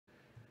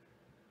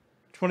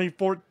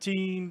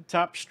2014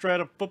 Top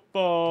Strata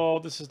Football.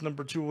 This is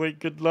number 208.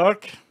 Good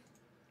luck.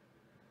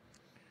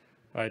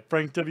 All right,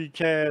 Frank W.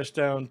 Cash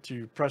down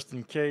to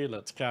Preston K.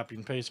 Let's copy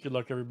and paste. Good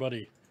luck,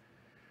 everybody.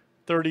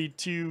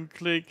 32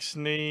 clicks,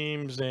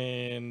 names,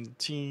 and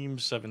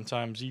teams 7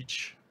 times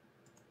each.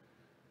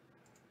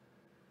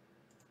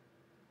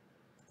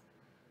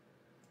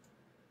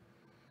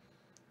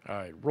 All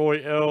right,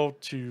 Roy L.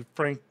 to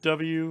Frank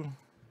W.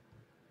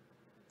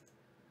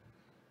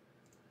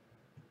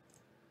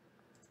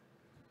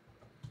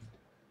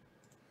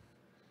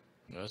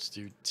 Let's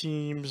do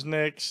teams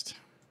next.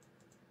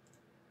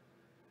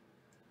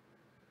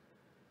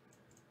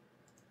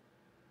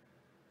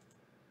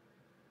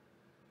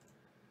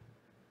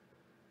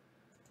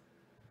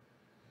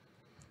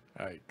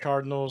 All right,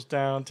 Cardinals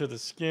down to the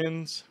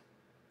Skins.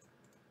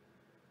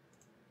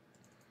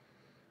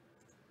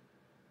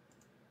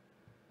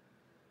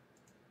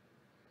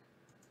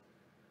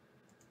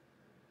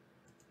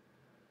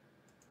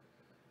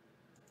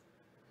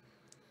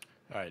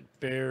 All right,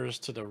 Bears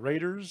to the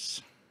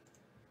Raiders.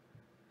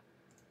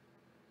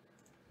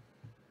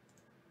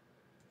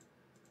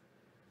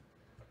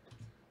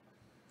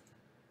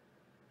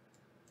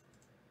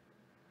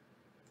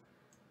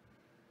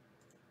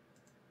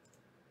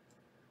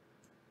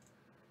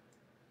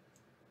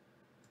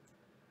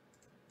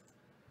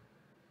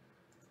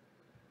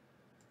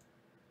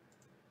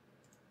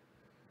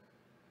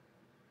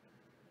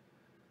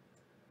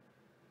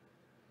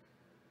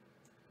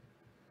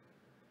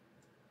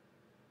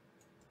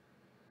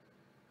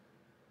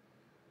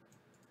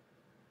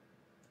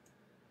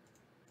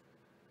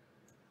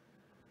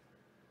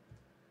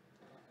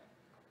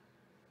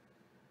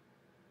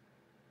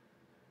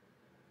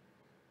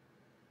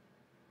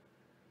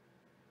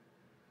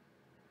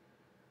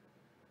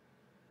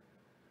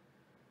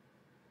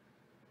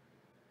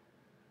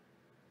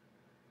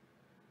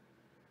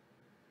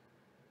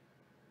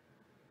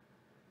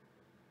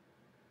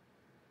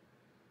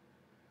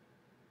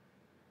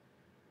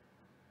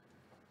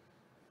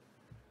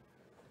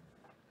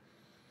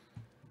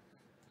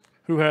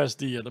 Who has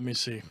the, let me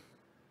see.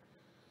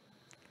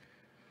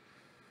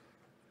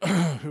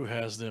 Who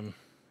has them?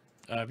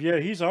 Yeah,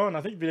 he's on.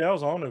 I think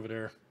Vidal's on over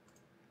there.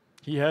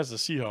 He has the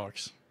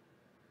Seahawks.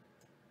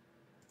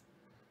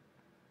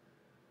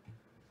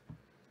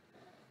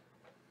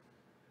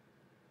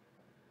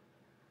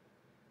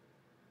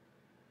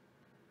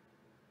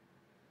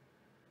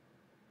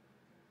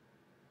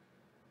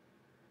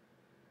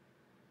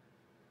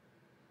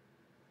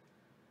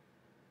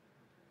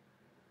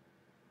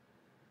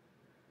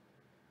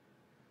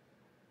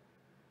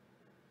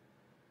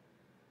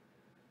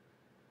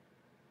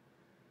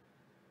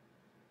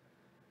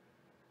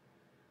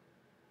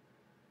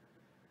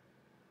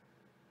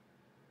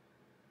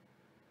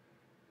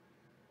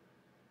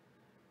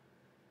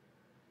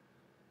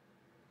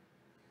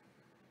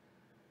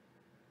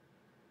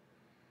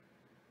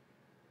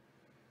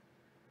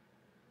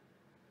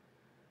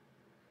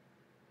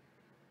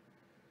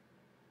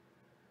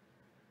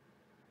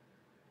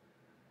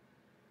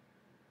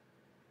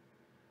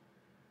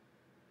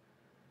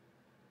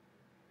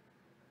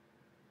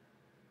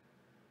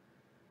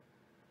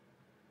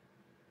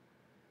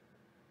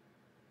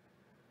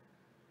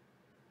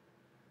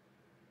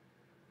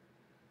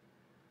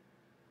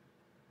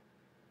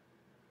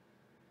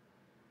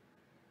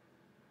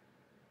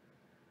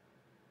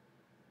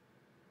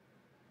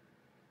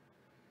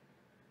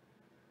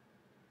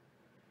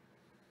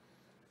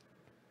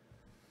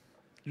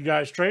 You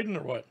guys trading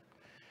or what?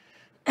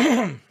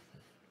 Oh,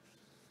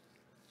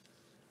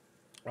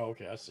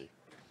 okay, I see.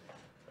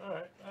 All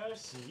right, I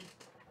see.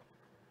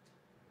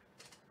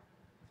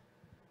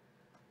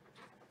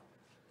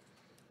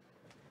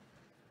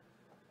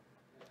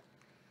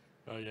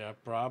 Oh, yeah,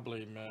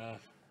 probably, man.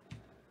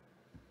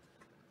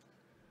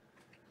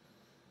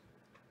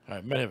 All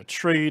right, might have a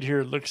trade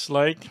here, it looks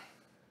like.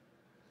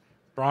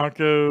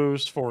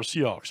 Broncos for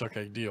Seahawks.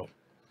 Okay, deal.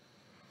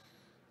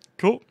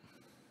 Cool.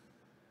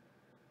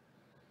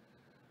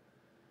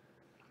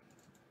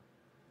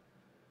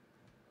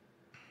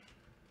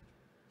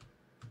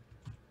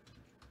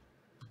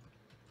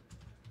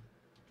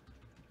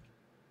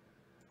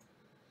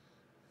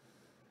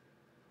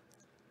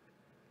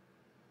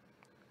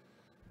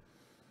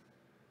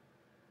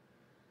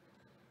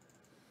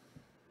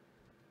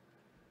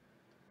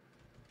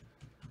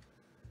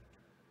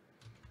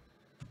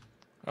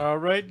 All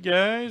right,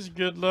 guys,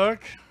 good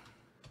luck.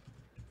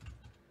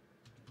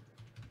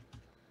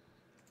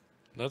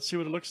 Let's see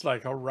what it looks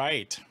like. All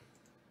right.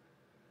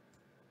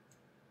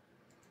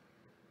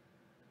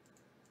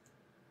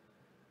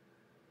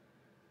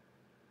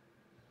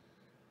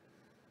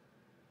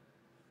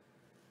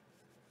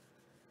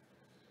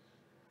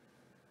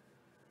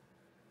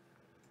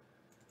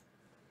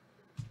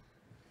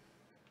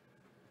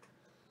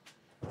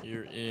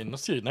 You're in.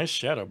 Let's see a nice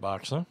shadow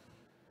box, huh?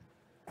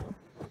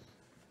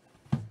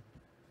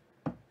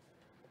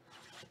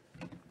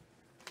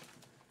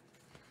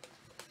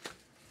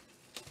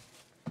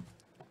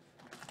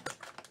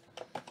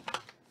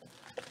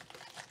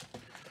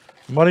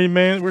 Money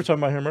Man, we were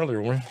talking about him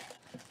earlier, weren't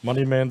we?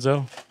 Money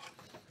Manziel.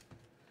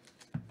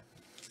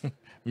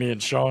 Me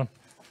and Sean.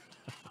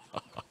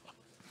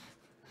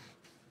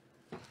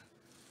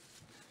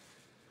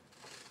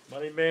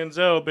 Money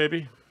Manziel,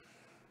 baby.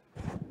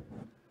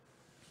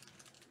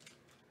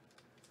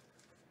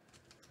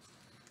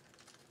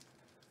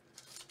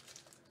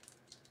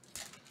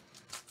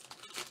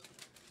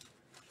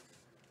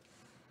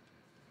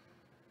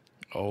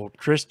 Old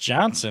Chris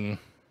Johnson.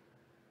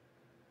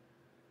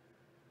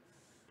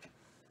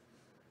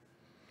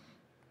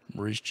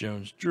 Maurice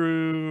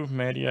Jones-Drew.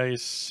 Matty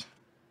Ice.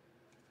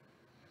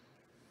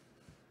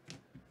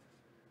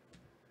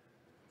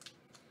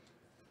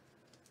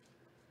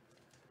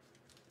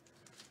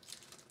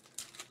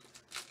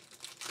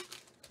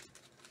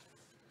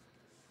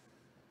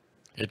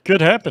 It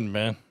could happen,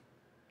 man.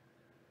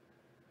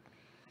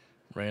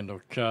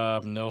 Randall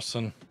Cobb,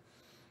 Nelson.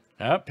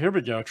 Yep, here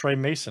we go. Trey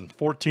Mason,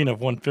 14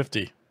 of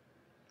 150.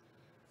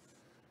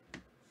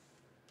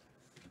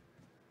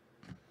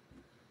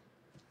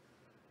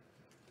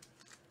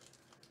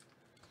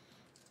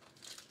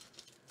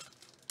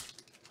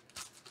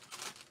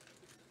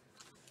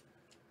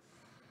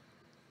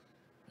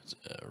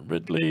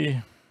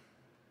 Ridley.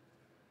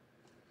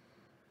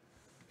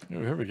 Oh,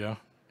 here we go.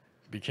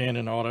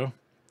 Buchanan auto.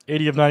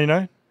 80 of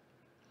 99.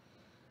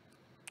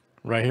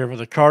 Right here for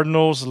the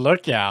Cardinals.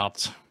 Look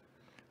out.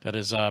 That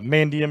is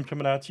Mandy M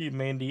coming out to you.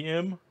 Mandy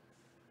M.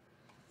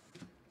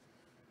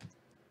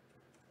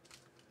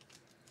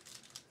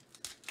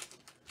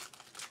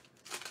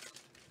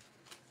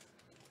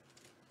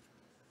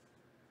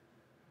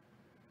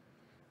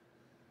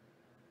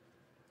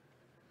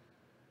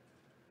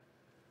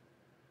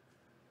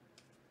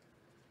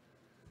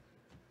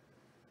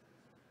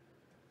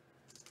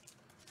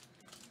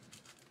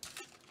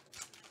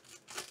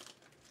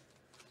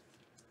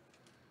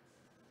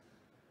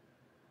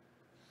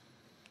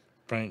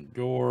 Frank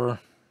Gore.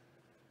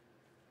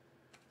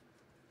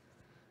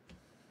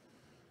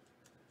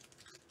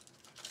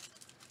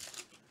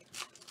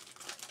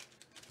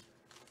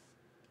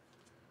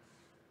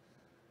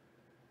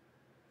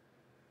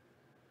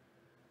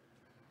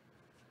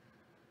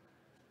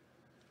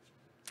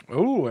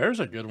 Oh, there's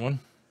a good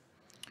one.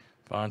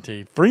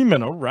 Vontae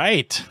Freeman. All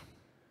right.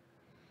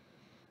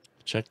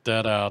 Check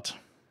that out.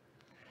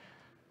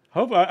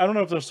 Hope I don't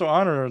know if they're still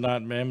honored or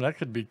not, man. That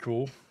could be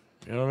cool.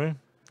 You know what I mean?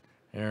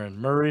 Aaron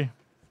Murray.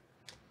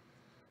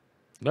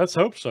 Let's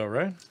hope so,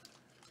 right?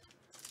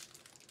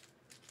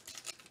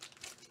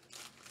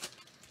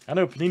 I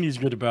know Panini's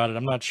good about it.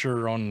 I'm not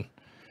sure on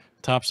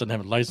Topps doesn't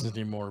have a license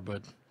anymore,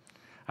 but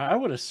I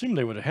would assume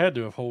they would have had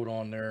to have hold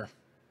on there.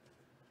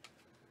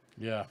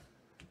 Yeah.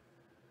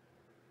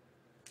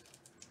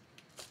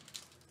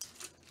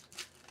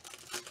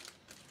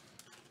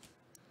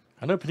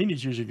 I know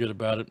Panini's usually good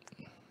about it.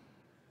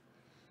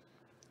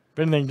 If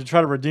anything, to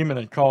try to redeem it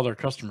and call their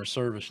customer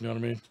service, you know what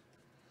I mean?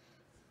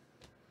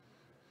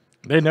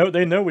 They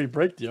know we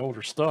break the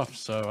older stuff,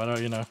 so I know,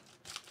 you know.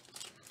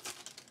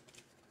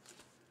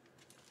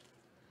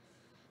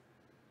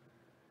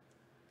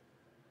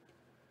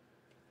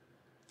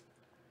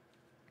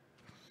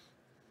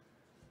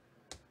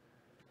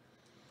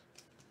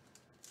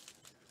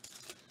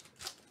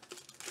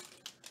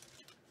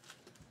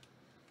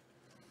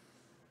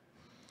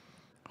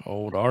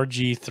 Old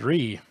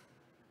RG3.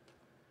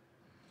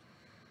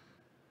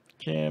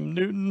 Cam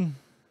Newton.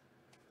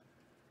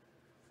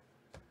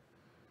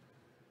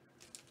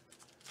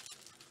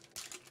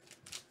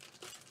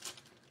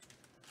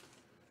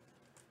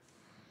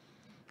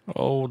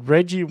 Old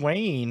Reggie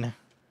Wayne.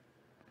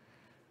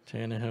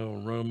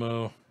 Tannehill,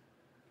 Romo.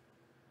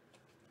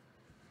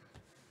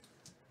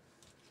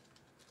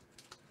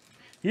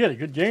 He had a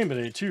good game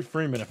today, too,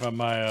 Freeman, if I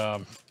might.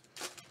 Had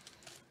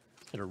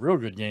a real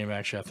good game,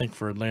 actually, I think,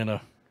 for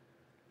Atlanta.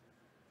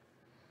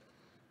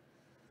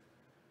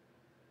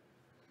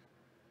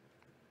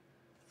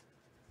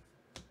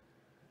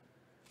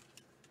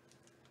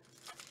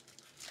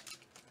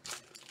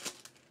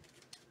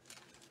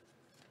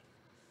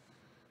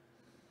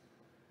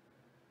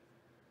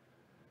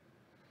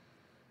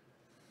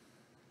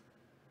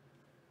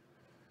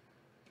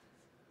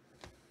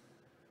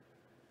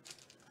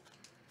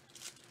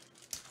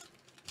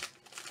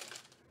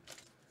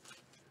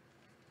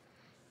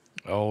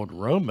 Old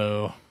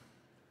Romo.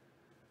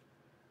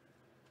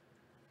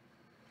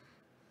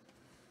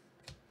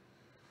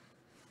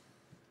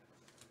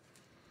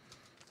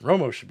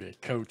 Romo should be a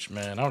coach,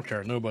 man. I don't care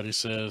what nobody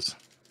says.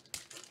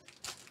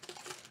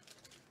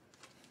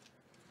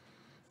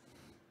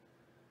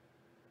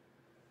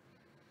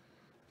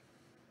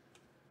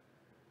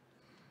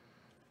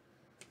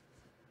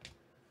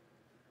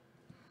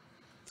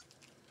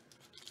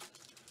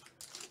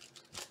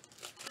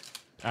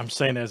 I'm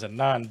saying as a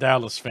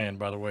non-Dallas fan,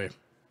 by the way.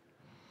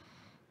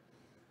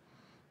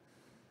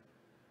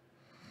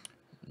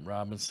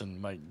 Robinson,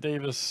 Mike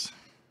Davis.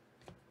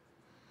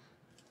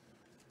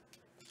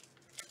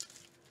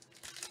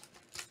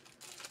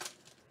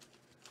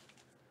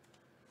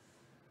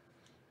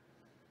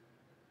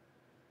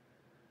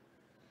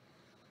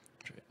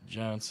 Trey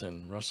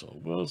Johnson, Russell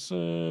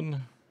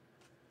Wilson.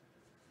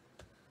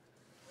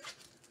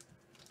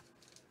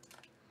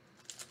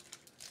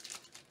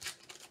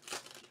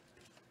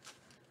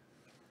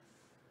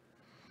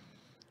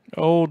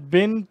 Old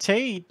Ben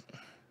Tate.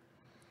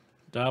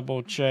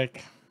 Double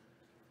check.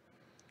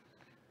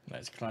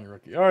 Nice clown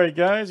rookie. All right,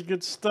 guys,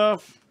 good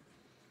stuff.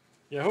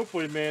 Yeah,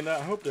 hopefully, man. I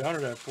hope they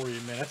honor that for you,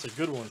 man. That's a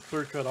good one.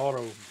 Clear cut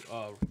auto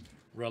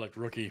relic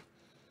rookie.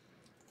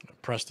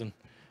 Preston.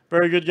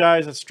 Very good,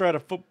 guys. That's Strata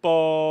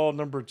Football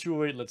number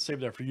 208. Let's save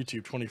that for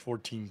YouTube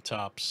 2014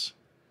 tops.